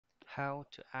How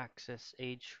to access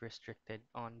age restricted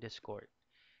on Discord.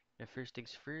 The first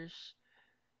things first,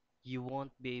 you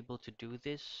won't be able to do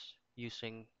this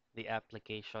using the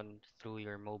application through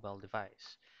your mobile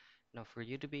device. Now, for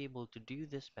you to be able to do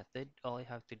this method, all you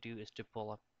have to do is to pull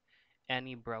up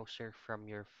any browser from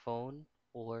your phone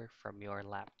or from your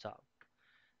laptop.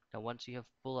 Now, once you have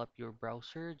pulled up your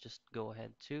browser, just go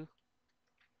ahead to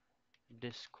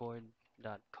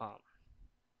discord.com.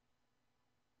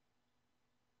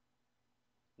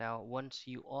 Now, once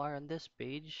you are on this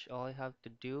page, all you have to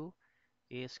do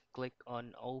is click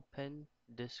on Open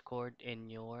Discord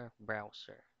in your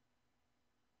browser.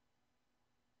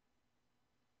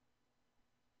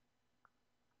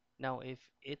 Now, if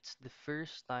it's the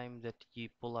first time that you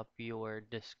pull up your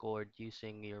Discord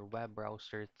using your web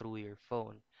browser through your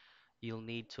phone, you'll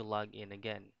need to log in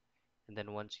again. And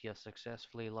then once you have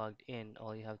successfully logged in,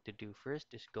 all you have to do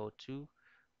first is go to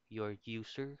your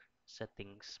user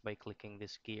settings by clicking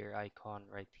this gear icon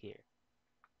right here.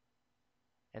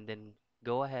 And then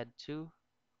go ahead to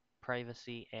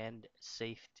privacy and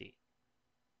safety.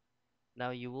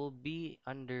 Now you will be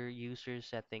under user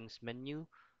settings menu.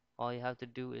 All you have to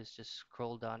do is just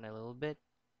scroll down a little bit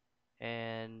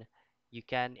and you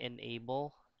can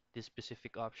enable this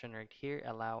specific option right here,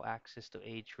 allow access to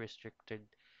age restricted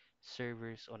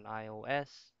servers on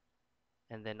iOS,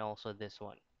 and then also this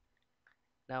one.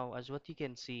 Now, as what you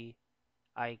can see,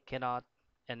 I cannot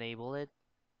enable it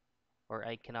or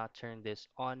I cannot turn this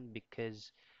on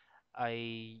because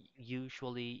I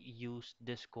usually use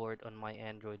Discord on my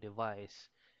Android device.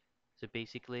 So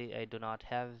basically, I do not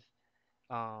have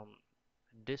um,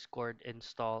 Discord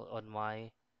installed on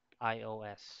my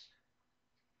iOS.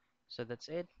 So that's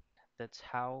it. That's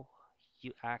how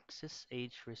you access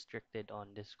age restricted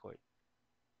on Discord.